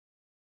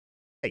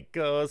Hey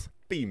guys,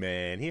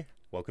 B-Man here.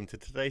 Welcome to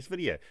today's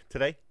video.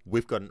 Today,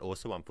 we've got an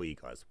awesome one for you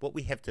guys. What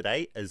we have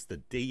today is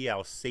the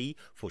DLC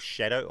for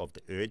Shadow of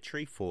the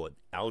ERDTREE for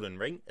Elden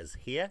Ring is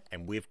here,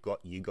 and we've got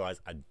you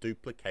guys a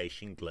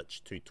duplication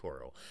glitch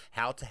tutorial.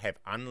 How to have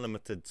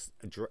unlimited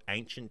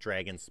ancient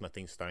dragon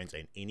smithing stones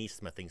and any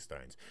smithing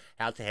stones.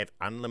 How to have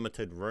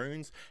unlimited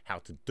runes, how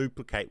to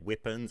duplicate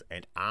weapons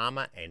and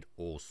armor and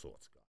all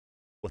sorts, guys.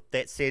 With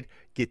that said,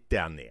 get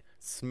down there.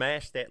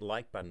 Smash that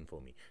like button for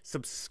me.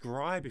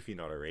 Subscribe if you're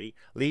not already.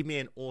 Leave me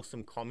an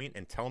awesome comment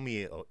and tell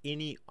me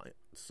any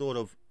sort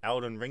of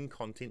Elden Ring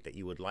content that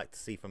you would like to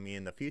see from me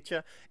in the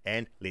future.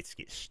 And let's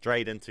get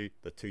straight into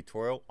the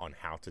tutorial on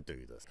how to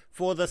do this.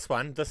 For this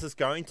one, this is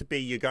going to be,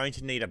 you're going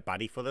to need a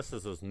buddy for this.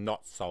 This is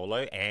not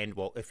solo. And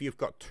well, if you've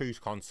got two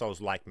consoles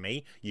like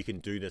me, you can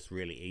do this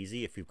really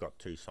easy if you've got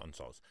two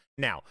consoles.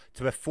 Now,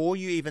 before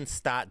you even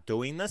start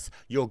doing this,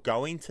 you're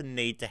going to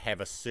need to have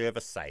a server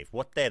save.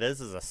 What that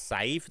is a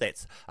save.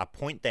 That's a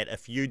point that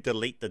if you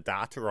delete the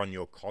data on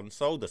your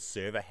console, the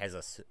server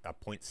has a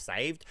point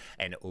saved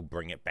and it will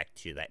bring it back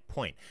to you that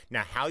point.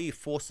 Now, how you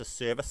force a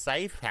server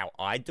save, how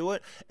I do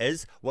it,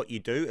 is what you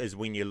do is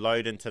when you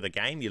load into the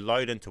game, you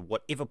load into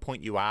whatever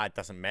point you are, it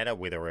doesn't matter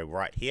whether we're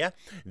right here,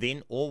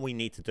 then all we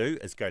need to do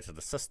is go to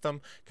the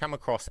system, come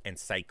across and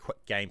say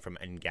quit game from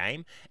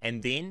in-game,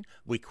 and then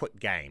we quit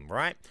game,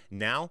 right?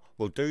 Now,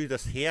 we'll do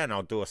this here, and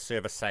I'll do a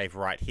server save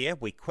right here.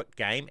 We quit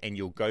game, and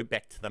you'll go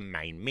back to the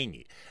main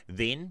menu.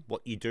 Then,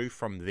 what you do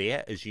from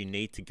there is you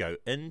need to go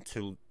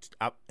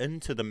up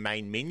into the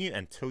main menu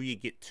until you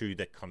get to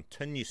the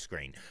continue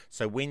screen.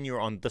 So when you're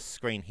on this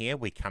screen here,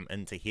 we come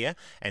into here,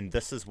 and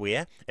this is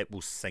where it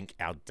will sync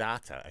our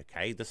data,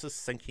 okay? This is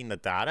syncing the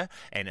data,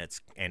 and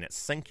it's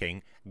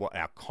syncing what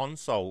our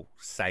console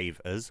save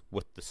is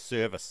with the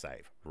server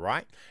save,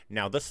 right?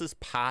 Now, this is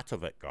part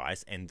of it,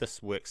 guys, and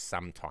this works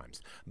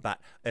sometimes. But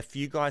if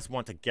you guys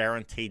want a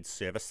guaranteed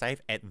server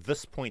save, at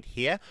this point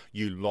here,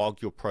 you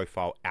log your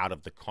profile out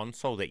of the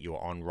console that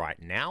you're on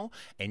right now,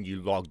 and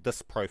you log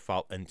this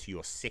profile into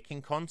your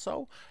second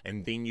console,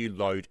 and then you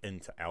load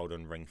into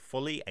Elden Ring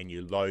fully, and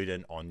you load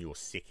in on your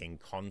second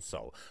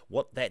console.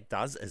 What that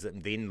does is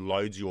it then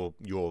loads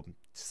your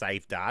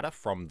save data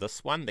from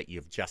this one that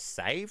you've just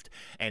saved,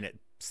 and it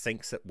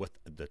syncs it with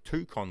the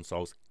two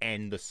consoles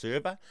and the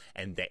server,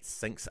 and that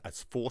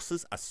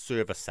forces a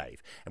server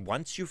save. And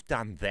once you've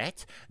done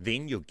that,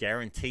 then you're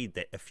guaranteed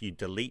that if you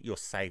delete your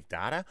save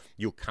data,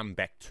 you'll come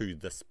back to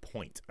this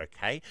point,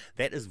 okay?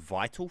 That is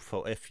vital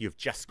for if you've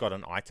just got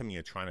an item and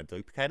you're trying to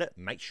duplicate it.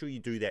 Make sure you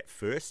do that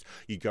first.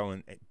 You go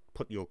and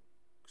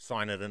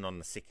sign it in on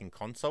the second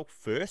console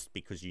first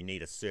because you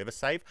need a server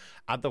save.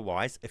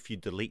 Otherwise, if you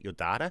delete your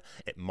data,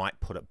 it might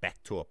put it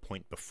back to a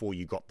point before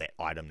you got that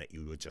item that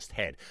you just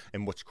had,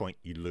 in which point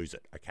you lose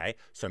it, okay?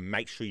 So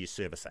make sure you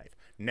server save.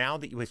 Now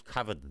that we've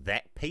covered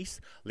that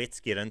piece, let's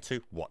get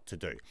into what to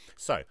do.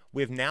 So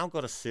we've now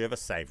got a server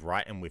save,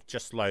 right? And we've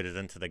just loaded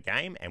into the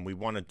game and we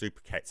want to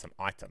duplicate some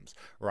items,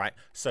 right?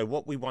 So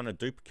what we want to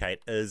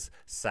duplicate is,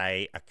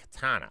 say, a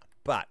katana.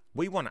 But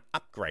we want to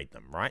upgrade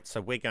them, right?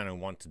 So we're going to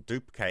want to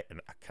duplicate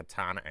a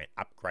katana and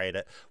upgrade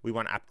it. We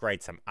want to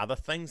upgrade some other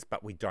things,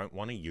 but we don't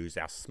want to use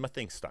our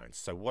smithing stones.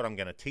 So what I'm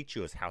going to teach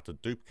you is how to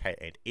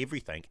duplicate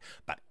everything,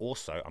 but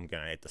also I'm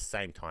going to at the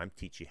same time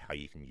teach you how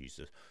you can use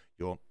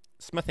your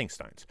smithing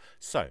stones.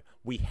 So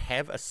we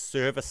have a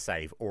server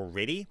save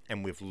already,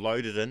 and we've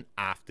loaded in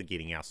after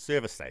getting our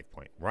server save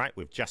point, right?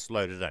 We've just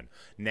loaded in.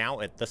 Now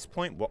at this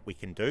point, what we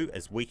can do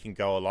is we can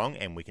go along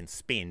and we can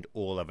spend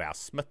all of our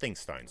smithing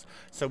stones.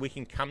 So we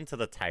can come to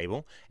the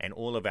table, and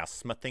all of our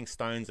smithing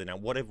stones and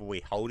whatever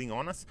we're holding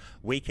on us,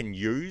 we can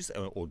use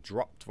or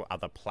drop to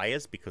other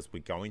players, because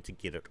we're going to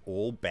get it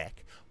all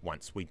back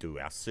once we do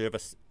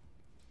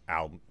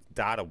our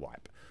data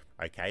wipe,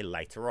 okay,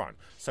 later on.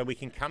 So we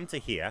can come to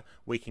here,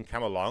 we can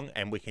come along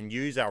and we can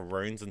use our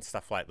runes and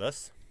stuff like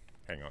this.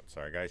 Hang on,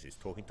 sorry guys, he's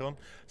talking to him.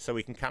 So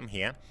we can come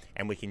here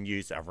and we can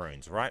use our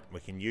runes, right? We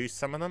can use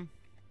some of them.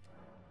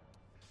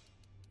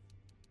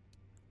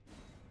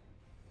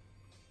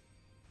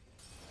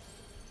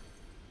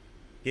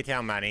 Get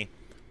our money.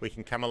 We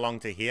can come along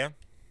to here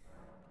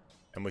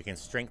and we can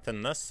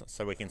strengthen this.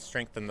 So we can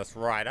strengthen this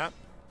right up.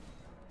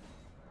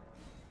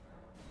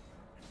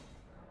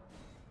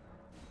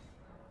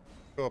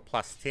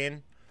 Plus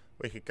 10.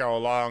 We could go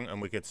along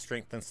and we could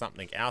strengthen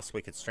something else.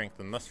 We could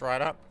strengthen this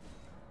right up.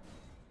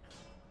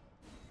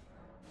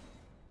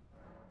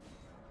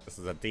 This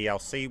is a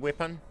DLC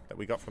weapon that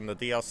we got from the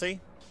DLC.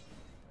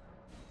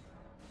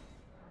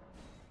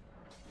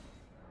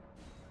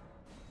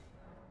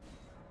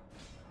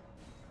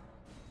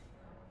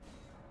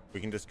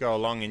 We can just go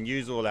along and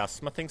use all our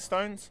smithing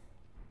stones.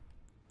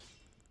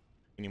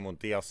 Any more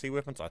DLC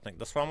weapons? I think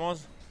this one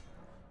was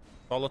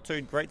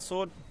Solitude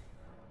Greatsword.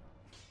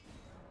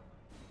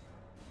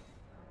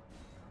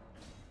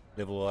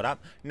 Level it up.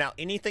 Now,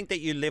 anything that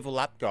you level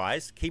up,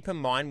 guys, keep in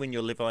mind when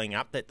you're leveling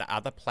up that the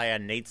other player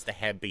needs to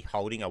be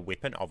holding a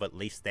weapon of at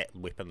least that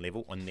weapon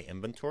level on their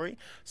inventory.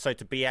 So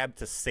to be able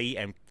to see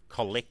and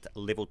collect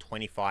level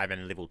 25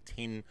 and level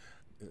 10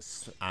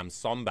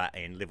 Somber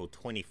and level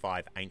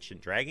 25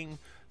 Ancient Dragon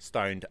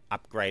Stoned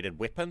upgraded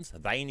weapons,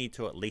 they need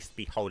to at least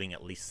be holding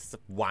at least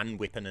one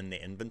weapon in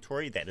their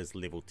inventory that is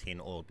level 10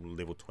 or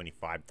level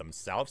 25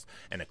 themselves,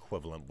 an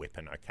equivalent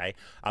weapon, okay?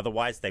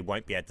 Otherwise, they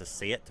won't be able to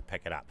see it to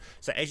pick it up.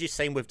 So as you've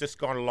seen, we've just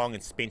gone along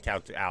and spent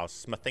our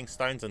smithing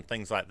stones and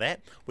things like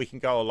that. We can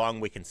go along,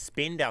 we can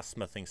spend our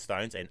smithing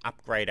stones and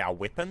upgrade our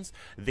weapons.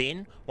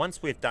 Then,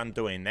 once we've done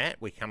doing that,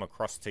 we come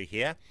across to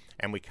here,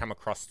 and we come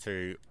across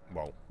to,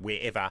 well,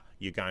 wherever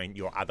you're going,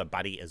 your other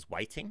buddy is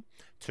waiting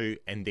to,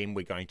 and then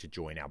we're going to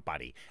join our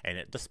buddy. And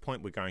at this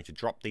point, we're going to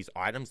drop these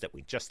items that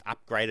we just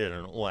upgraded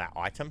and all our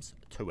items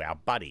to our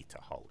buddy to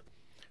hold.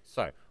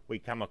 So we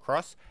come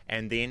across,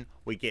 and then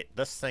we get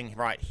this thing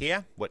right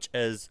here, which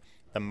is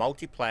the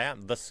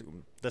multiplayer,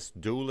 this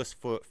duelist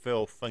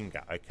furl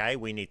finger, okay?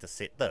 We need to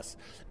set this.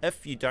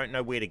 If you don't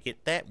know where to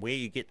get that, where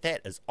you get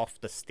that is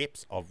off the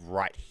steps of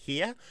right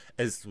here,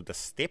 is the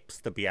steps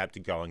to be able to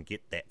go and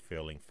get that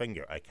furling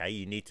finger, okay?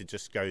 You need to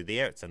just go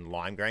there, it's in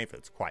lime green,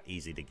 it's quite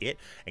easy to get,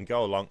 and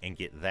go along and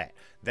get that.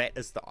 That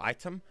is the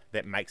item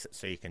that makes it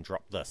so you can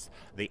drop this.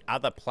 The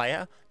other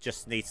player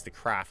just needs to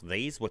craft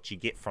these, which you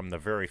get from the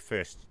very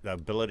first, the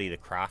ability to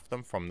craft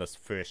them from this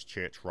first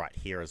church right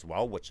here as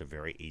well, which are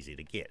very easy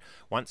to get.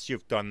 Once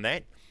you've done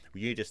that,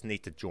 you just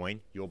need to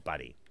join your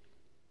buddy.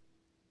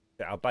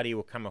 So our buddy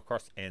will come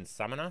across and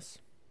summon us.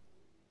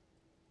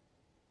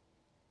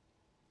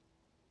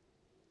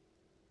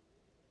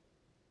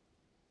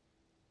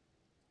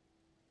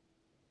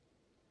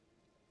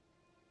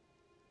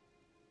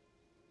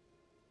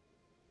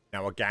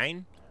 Now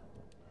again,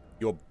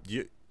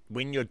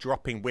 when you're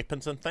dropping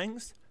weapons and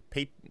things,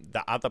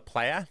 the other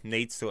player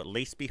needs to at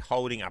least be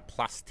holding a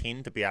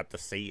 +10 to be able to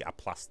see a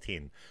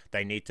 +10.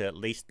 They need to at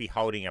least be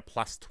holding a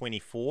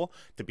 +24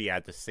 to be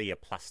able to see a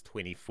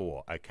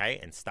 +24, okay,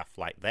 and stuff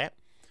like that.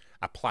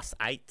 A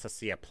 +8 to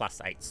see a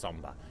 +8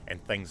 somber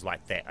and things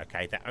like that,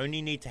 okay. They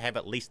only need to have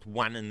at least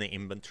one in the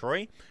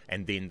inventory,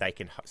 and then they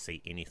can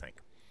see anything.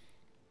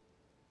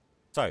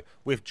 So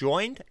we've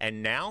joined,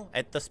 and now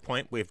at this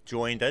point we've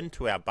joined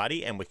into our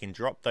buddy, and we can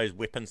drop those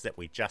weapons that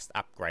we just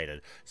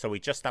upgraded. So we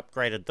just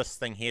upgraded this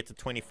thing here to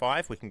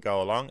 25. We can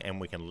go along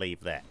and we can leave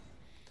that.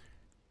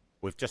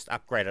 We've just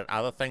upgraded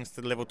other things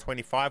to level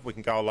 25. We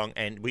can go along,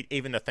 and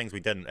even the things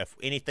we didn't, if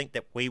anything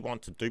that we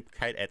want to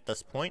duplicate at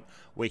this point,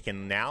 we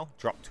can now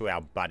drop to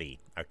our buddy,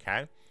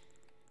 okay?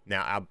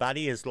 Now, our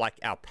buddy is like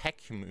our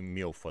pack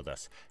mule for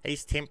this.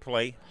 He's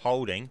temporarily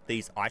holding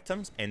these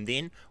items, and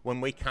then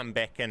when we come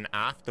back in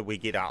after we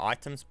get our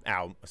items,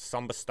 our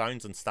somber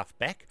stones and stuff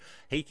back,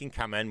 he can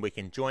come in, we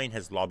can join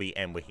his lobby,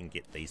 and we can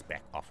get these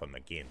back off him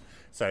again.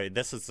 So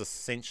this is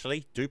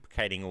essentially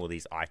duplicating all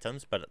these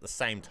items, but at the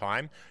same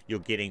time, you're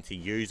getting to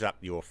use up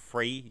your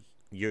free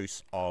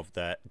use of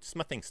the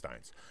smithing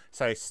stones.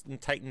 So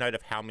take note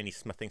of how many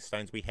smithing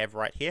stones we have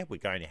right here. We're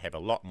going to have a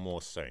lot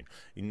more soon.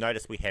 You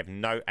notice we have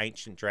no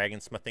ancient dragon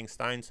smithing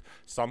stones,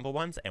 somber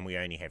ones, and we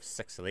only have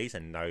 6 of these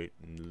and no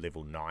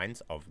level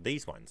 9s of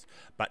these ones.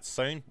 But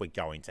soon we're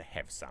going to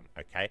have some,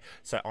 okay?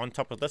 So on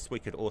top of this, we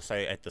could also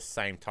at the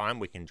same time,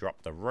 we can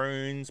drop the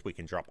runes, we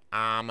can drop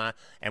armor,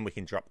 and we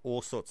can drop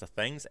all sorts of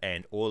things,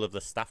 and all of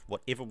the stuff,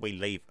 whatever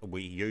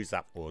we use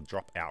up or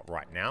drop out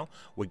right now,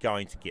 we're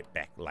going to get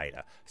back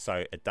later.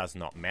 So it does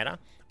not matter.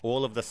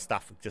 All of the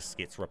stuff just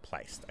gets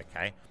replaced,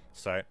 okay?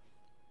 So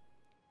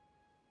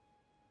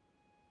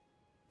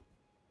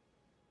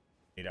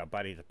need our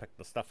buddy to pick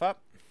the stuff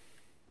up.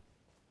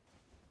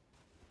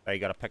 So you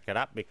got to pick it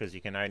up because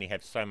you can only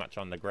have so much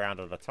on the ground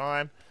at a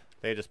time.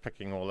 They're just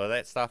picking all of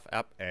that stuff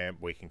up, and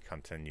we can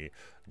continue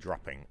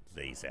dropping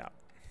these out.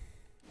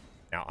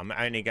 Now I'm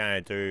only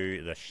going to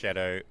do the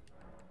shadow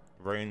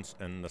runes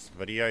in this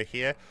video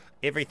here.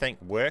 Everything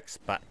works,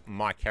 but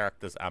my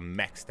characters are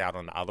maxed out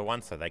on the other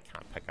one, so they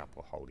can't pick up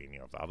or hold any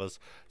of the others,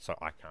 so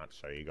I can't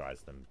show you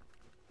guys them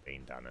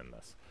being done in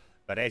this.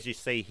 But as you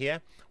see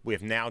here,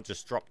 we've now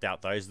just dropped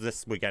out those.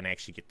 We're going to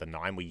actually get the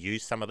 9. We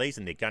used some of these,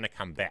 and they're going to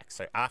come back.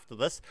 So after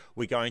this,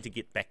 we're going to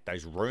get back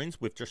those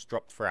runes we've just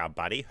dropped for our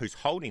buddy who's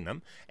holding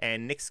them.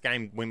 And next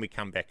game, when we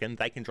come back in,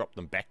 they can drop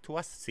them back to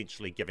us,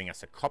 essentially giving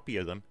us a copy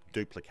of them,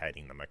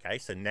 duplicating them, okay?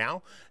 So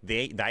now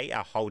they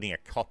are holding a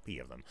copy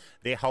of them.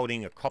 They're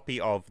holding a copy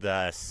of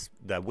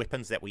the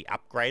weapons that we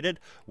upgraded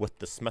with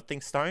the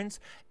smithing stones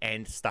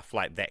and stuff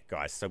like that,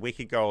 guys. So we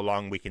could go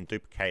along, we can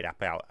duplicate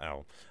up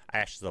our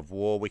Ashes of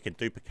War, we can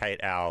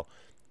duplicate our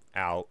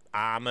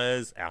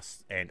armors,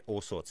 and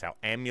all sorts, our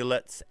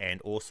amulets and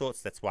all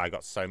sorts. That's why I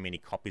got so many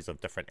copies of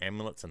different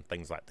amulets and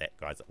things like that,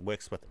 guys. It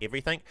works with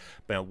everything.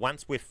 But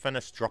once we've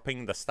finished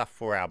dropping the stuff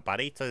for our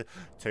buddy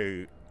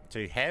to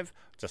have,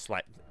 just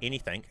like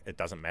anything, it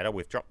doesn't matter,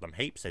 we've dropped them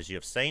heaps as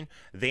you've seen.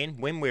 Then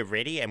when we're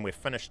ready and we've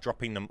finished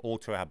dropping them all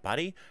to our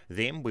buddy,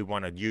 then we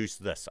want to use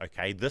this,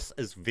 okay? This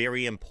is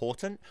very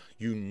important.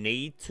 You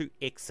need to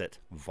exit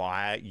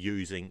via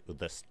using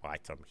this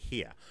item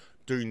here.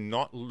 Do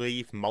not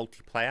leave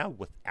multiplayer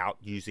without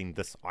using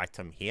this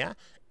item here.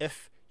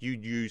 If you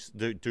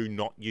do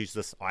not use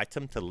this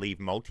item to leave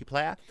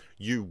multiplayer,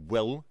 you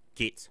will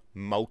get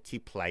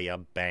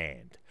multiplayer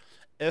banned.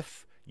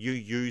 if you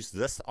use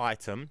this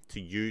item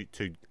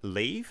to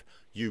leave,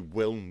 you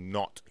will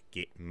not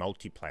get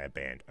multiplayer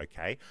banned,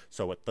 okay?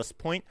 So at this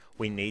point,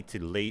 we need to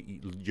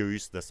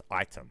use this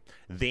item.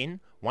 Then,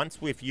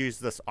 once we've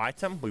used this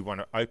item, we want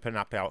to open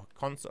up our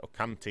console,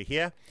 come to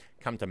here,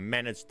 come to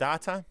manage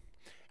data,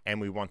 and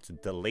we want to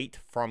delete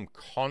from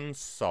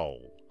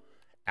console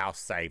our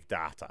save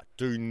data.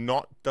 Do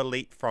not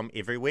delete from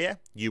everywhere.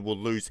 You will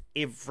lose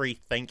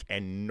everything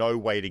and no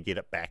way to get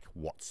it back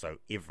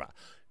whatsoever.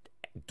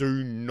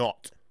 Do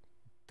not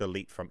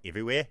delete from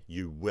everywhere.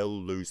 You will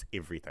lose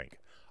everything.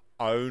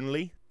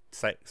 Only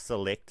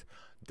select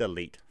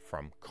delete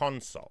from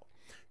console.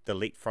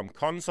 Delete from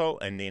console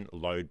and then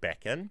load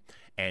back in,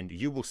 and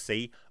you will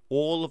see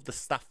all of the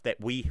stuff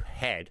that we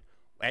had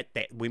at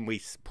that when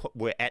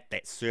we're at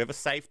that server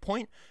save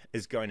point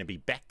is going to be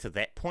back to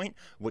that point,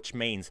 which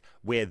means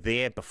we're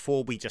there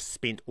before we just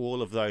spent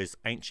all of those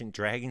ancient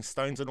dragon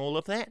stones and all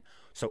of that.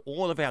 So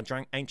all of our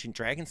ancient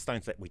dragon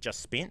stones that we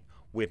just spent,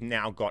 we've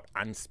now got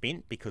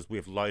unspent because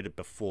we've loaded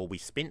before we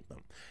spent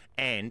them.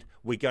 And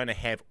we're going to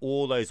have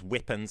all those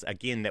weapons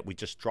again that we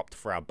just dropped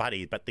for our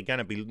buddy, but they're going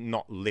to be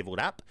not leveled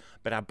up,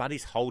 but our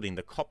buddy's holding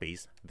the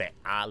copies that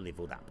are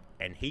leveled up,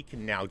 and he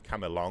can now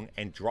come along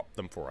and drop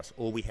them for us.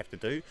 All we have to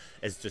do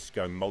is just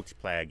go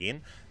multiplayer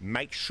again.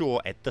 Make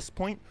sure at this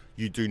point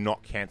you do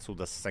not cancel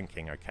the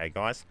syncing, okay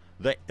guys?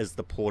 That is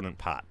the important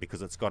part,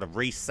 because it's got to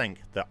resync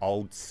the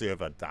old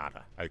server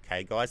data,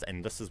 okay guys?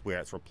 And this is where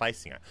it's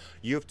replacing it.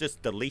 You've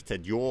just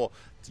deleted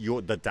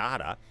the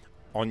data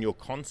on your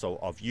console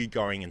of you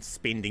going and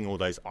spending all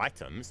those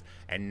items,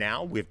 and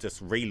now we've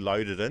just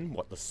reloaded in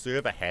what the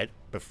server had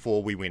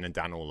before we went and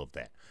done all of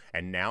that.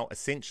 And now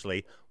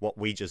essentially what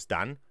we just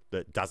done,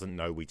 that doesn't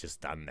know we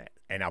just done that,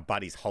 and our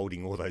buddy's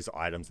holding all those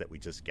items that we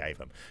just gave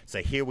him.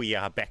 So here we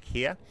are back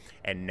here,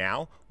 and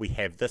now we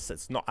have this.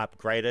 It's not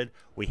upgraded.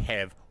 We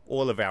have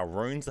all of our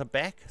runes are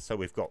back, so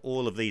we've got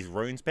all of these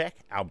runes back.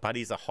 Our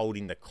buddies are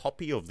holding the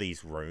copy of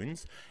these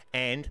runes,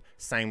 and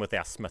same with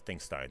our smithing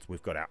stones.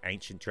 We've got our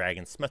ancient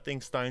dragon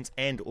smithing stones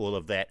and all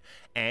of that,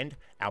 and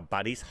our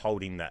buddies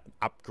holding the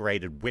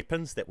upgraded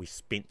weapons that we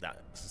spent the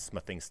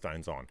smithing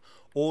stones on.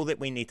 All that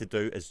we need to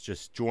do is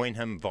just join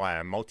him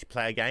via a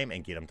multiplayer game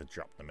and get him to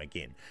drop them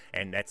again.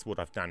 And that's what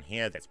I've done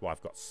here. That's why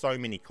I've got so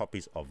many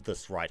copies of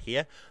this right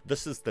here.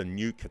 This is the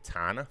new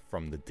katana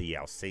from the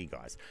DLC,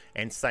 guys.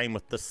 And same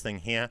with this thing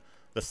here.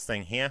 This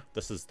thing here,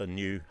 this is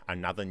the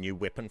another new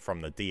weapon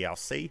from the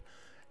DLC.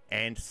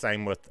 And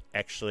same with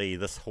actually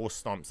this horse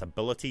stomp's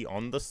ability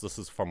on this. This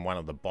is from one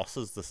of the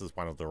bosses. This is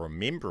one of the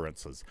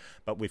remembrances,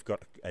 but we've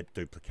got it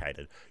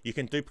duplicated. You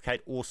can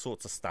duplicate all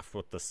sorts of stuff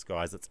with this,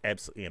 guys. It's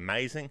absolutely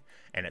amazing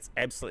and it's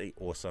absolutely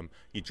awesome.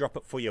 You drop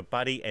it for your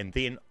buddy, and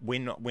then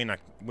when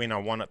I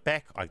want it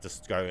back, I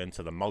just go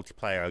into the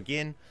multiplayer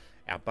again.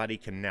 Our buddy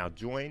can now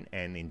join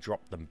and then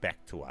drop them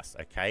back to us,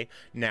 okay?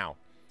 Now,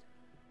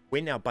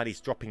 when our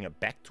buddy's dropping it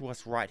back to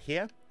us right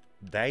here,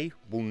 they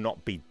will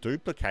not be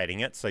duplicating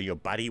it, so your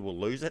buddy will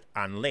lose it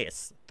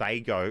unless they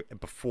go,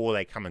 before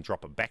they come and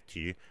drop it back to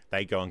you,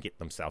 they go and get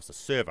themselves a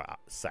server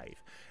save,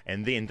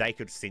 and then they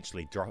could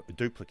essentially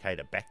duplicate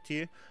it back to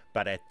you.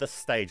 But at this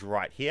stage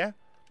right here,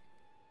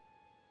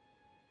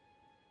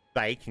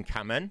 they can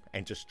come in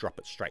and just drop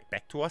it straight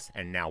back to us,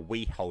 and now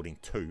we holding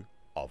 2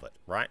 of it,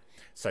 right?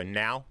 So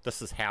now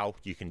this is how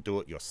you can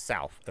do it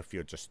yourself if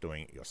you're just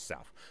doing it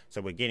yourself.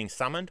 So we're getting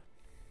summoned.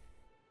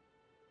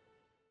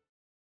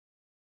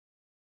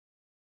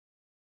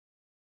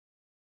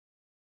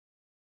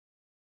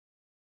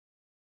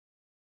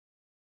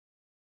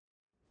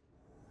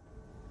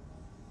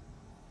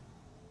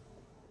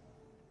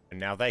 And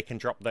now they can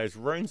drop those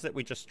runes that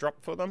we just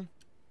dropped for them.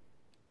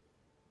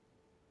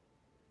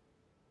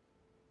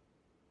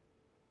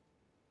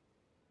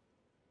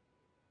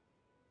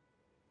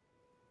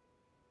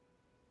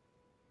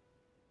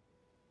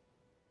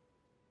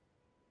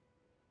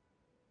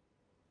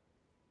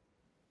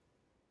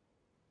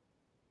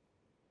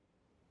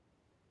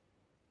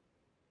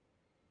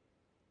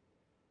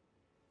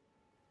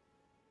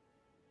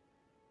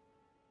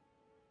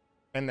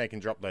 And they can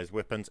drop those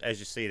weapons. As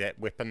you see, that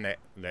weapon,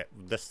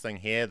 this thing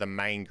here, the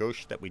main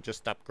gush that we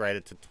just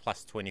upgraded to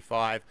plus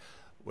 25,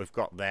 we've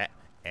got that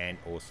and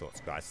all sorts,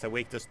 guys. So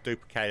we just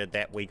duplicated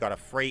that. We got a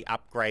free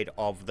upgrade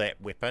of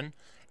that weapon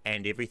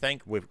and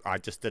everything. I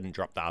just didn't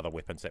drop the other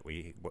weapons that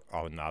we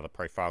on the other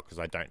profile because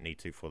I don't need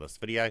to for this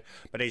video.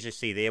 But as you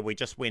see there, we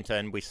just went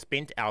in, we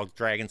spent our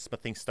dragon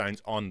smithing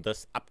stones on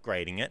this,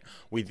 upgrading it.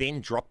 We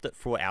then dropped it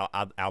for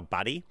our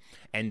buddy,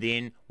 and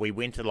then we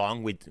went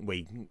along,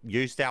 we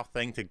used our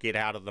thing to get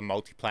out of the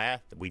multiplayer.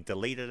 We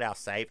deleted our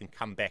save and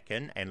come back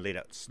in and let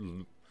it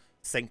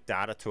sync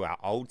data to our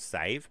old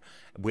save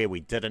where we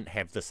didn't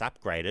have this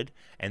upgraded,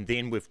 and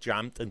then we've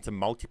jumped into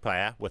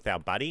multiplayer with our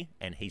buddy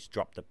and he's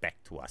dropped it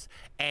back to us,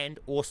 and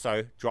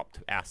also dropped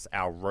us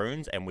our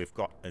runes, and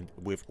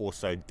we've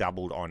also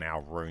doubled on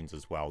our runes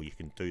as well. You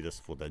can do this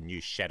for the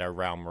new Shadow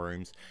Realm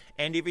runes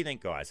and everything,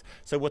 guys.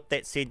 So with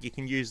that said, you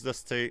can use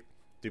this to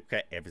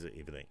duplicate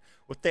everything.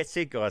 With that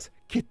said, guys,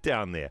 get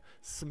down there,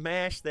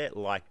 smash that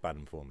like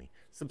button for me,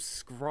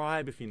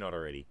 subscribe if you're not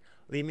already.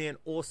 Leave me an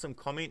awesome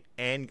comment,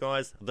 and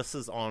guys, this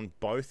is on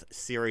both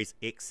Series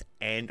X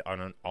and on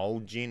an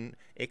old gen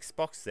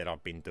Xbox that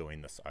I've been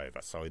doing this over,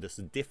 so this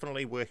is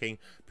definitely working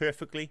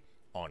perfectly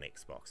on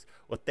Xbox.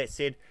 With that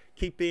said,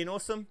 keep being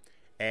awesome,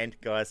 and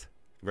guys,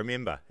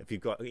 remember, if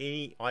you've got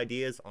any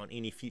ideas on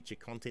any future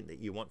content that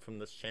you want from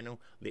this channel,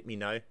 let me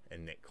know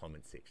in that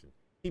comment section.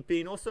 Keep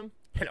being awesome,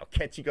 and I'll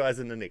catch you guys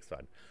in the next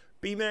one.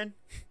 Be man.